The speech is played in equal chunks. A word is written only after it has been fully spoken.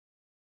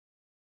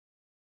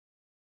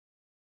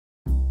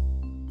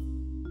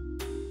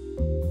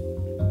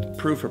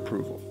Proof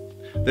approval.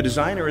 The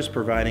designer is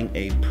providing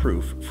a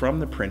proof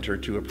from the printer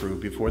to approve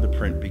before the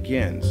print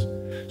begins.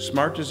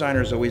 Smart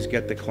designers always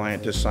get the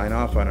client to sign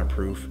off on a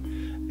proof,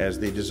 as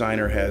the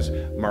designer has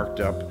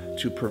marked up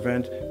to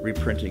prevent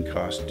reprinting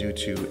costs due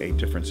to a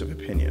difference of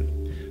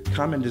opinion.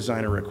 Common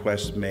designer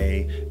requests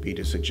may be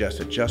to suggest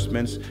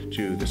adjustments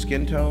to the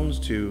skin tones,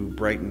 to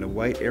brighten the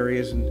white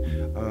areas,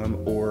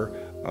 or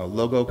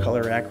logo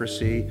color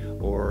accuracy,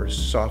 or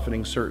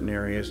softening certain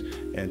areas,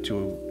 and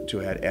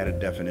to add added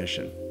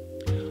definition.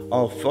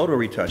 All photo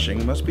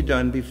retouching must be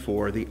done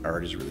before the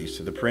art is released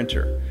to the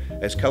printer,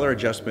 as color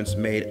adjustments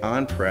made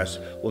on press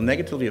will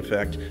negatively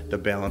affect the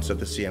balance of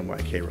the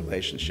CMYK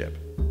relationship.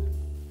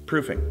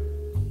 Proofing.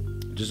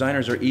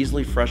 Designers are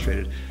easily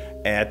frustrated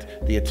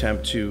at the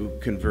attempt to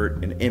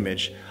convert an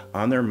image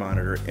on their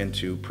monitor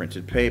into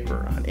printed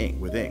paper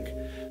with ink.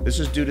 This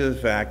is due to the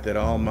fact that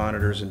all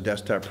monitors and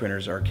desktop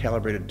printers are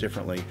calibrated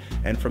differently,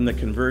 and from the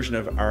conversion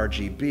of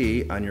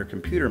RGB on your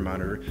computer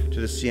monitor to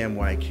the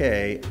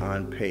CMYK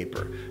on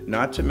paper,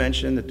 not to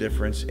mention the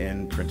difference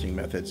in printing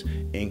methods,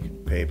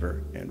 ink,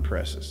 paper, and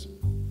presses.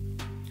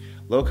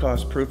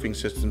 Low-cost proofing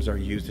systems are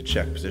used to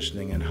check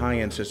positioning, and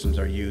high-end systems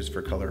are used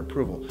for color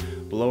approval.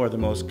 Below are the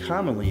most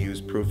commonly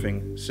used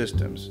proofing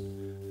systems.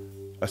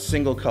 A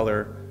single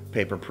color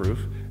paper proof.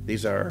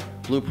 These are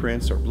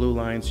blueprints or blue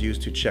lines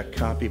used to check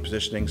copy,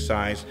 positioning,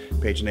 size,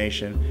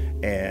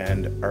 pagination,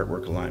 and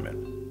artwork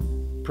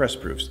alignment. Press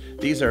proofs.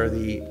 These are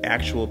the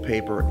actual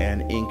paper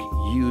and ink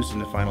used in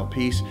the final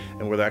piece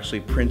and were actually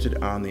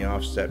printed on the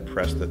offset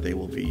press that they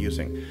will be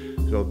using.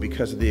 So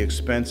because of the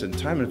expense and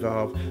time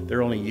involved,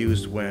 they're only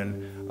used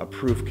when a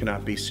proof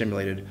cannot be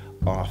simulated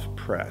off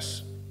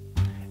press.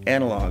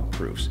 Analog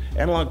proofs.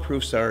 Analog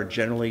proofs are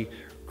generally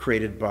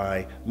created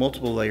by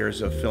multiple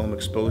layers of film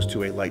exposed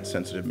to a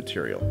light-sensitive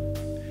material.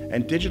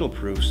 And digital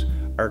proofs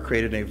are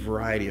created in a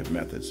variety of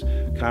methods,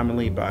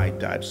 commonly by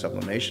dyed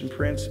sublimation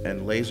prints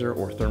and laser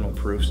or thermal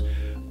proofs,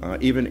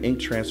 even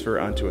ink transfer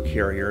onto a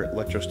carrier,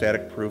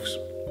 electrostatic proofs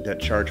that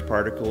charge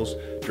particles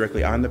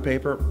directly on the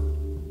paper,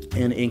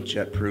 and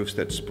inkjet proofs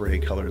that spray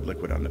colored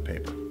liquid on the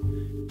paper.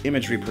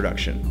 Image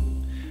reproduction.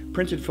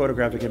 Printed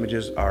photographic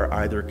images are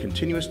either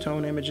continuous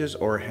tone images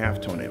or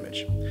halftone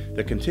image.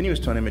 The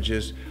continuous tone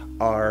images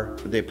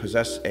they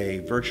possess a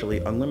virtually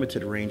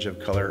unlimited range of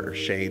color or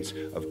shades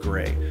of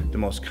gray. The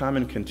most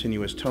common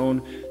continuous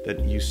tone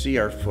that you see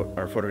are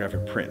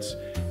photographic prints.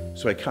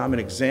 So a common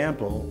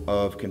example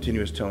of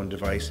continuous tone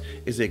device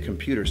is a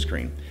computer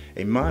screen.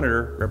 A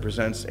monitor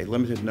represents a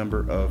limited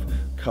number of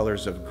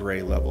colors of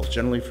gray levels,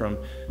 generally from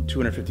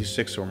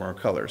 256 or more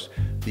colors.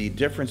 The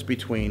difference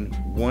between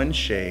one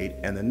shade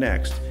and the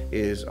next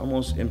is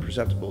almost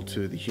imperceptible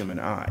to the human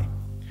eye.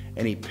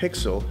 Any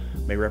pixel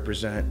may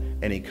represent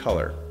any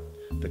color.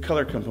 The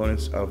color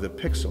components of the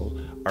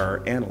pixel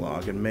are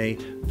analog and may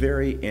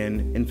vary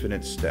in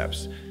infinite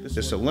steps.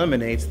 This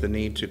eliminates the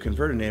need to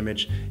convert an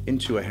image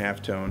into a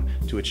halftone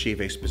to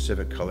achieve a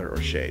specific color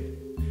or shade.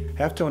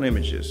 Halftone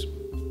images.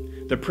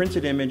 The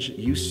printed image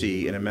you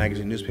see in a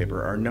magazine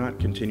newspaper are not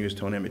continuous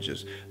tone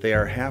images. They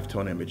are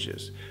halftone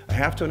images. A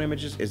halftone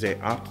image is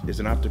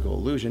an optical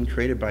illusion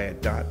created by a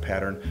dot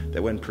pattern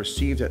that, when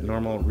perceived at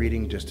normal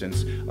reading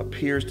distance,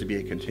 appears to be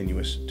a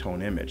continuous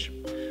tone image.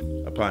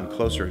 Upon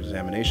closer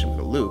examination with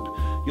a loupe,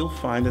 you'll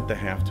find that the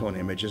halftone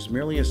image is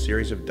merely a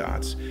series of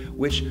dots,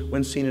 which,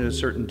 when seen at a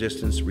certain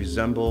distance,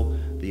 resemble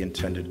the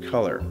intended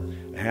color.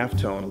 A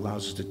halftone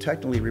allows us to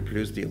technically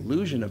reproduce the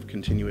illusion of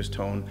continuous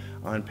tone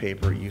on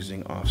paper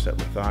using offset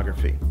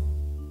lithography.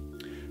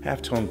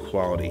 Halftone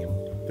quality.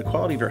 The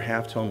quality of your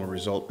halftone will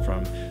result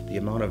from the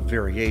amount of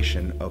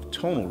variation of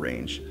tonal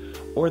range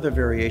or the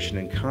variation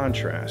in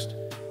contrast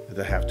that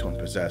the halftone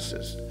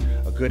possesses.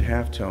 A good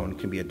halftone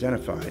can be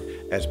identified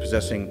as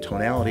possessing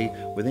tonality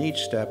within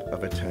each step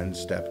of a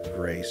 10-step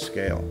gray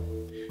scale.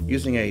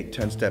 Using a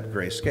 10-step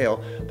gray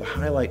scale, the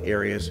highlight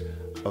areas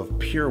of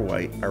pure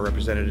white are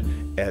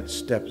represented at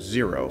step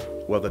 0,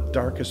 while the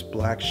darkest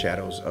black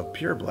shadows of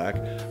pure black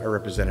are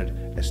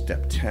represented at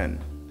step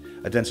 10.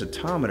 A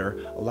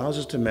densitometer allows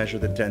us to measure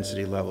the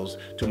density levels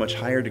to a much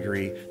higher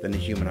degree than the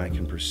human eye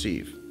can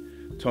perceive.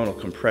 Tonal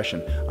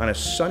compression. On a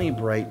sunny,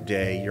 bright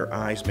day, your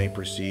eyes may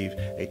perceive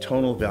a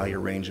tonal value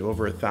range of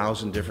over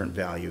 1,000 different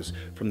values,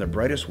 from the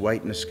brightest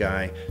white in the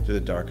sky to the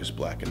darkest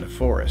black in the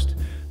forest.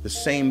 The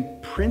same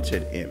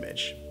printed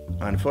image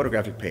on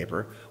photographic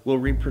paper will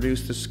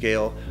reproduce the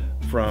scale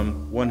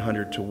from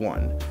 100 to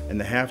 1, and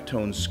the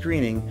halftone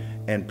screening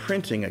and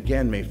printing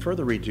again may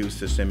further reduce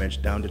this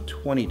image down to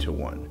 20 to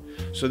 1.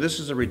 So this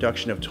is a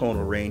reduction of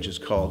tonal range is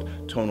called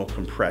tonal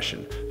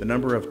compression. The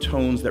number of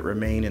tones that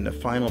remain in the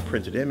final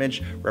printed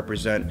image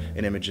represent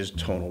an image's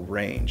tonal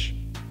range.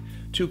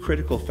 Two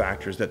critical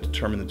factors that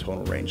determine the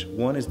tonal range.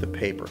 One is the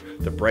paper,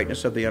 the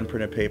brightness of the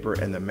unprinted paper,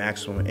 and the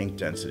maximum ink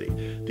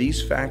density.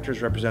 These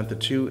factors represent the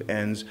two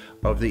ends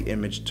of the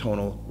image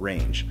tonal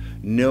range.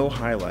 No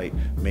highlight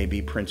may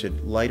be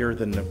printed lighter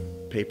than the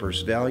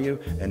paper's value,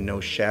 and no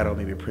shadow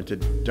may be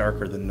printed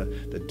darker than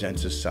the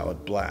densest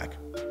solid black.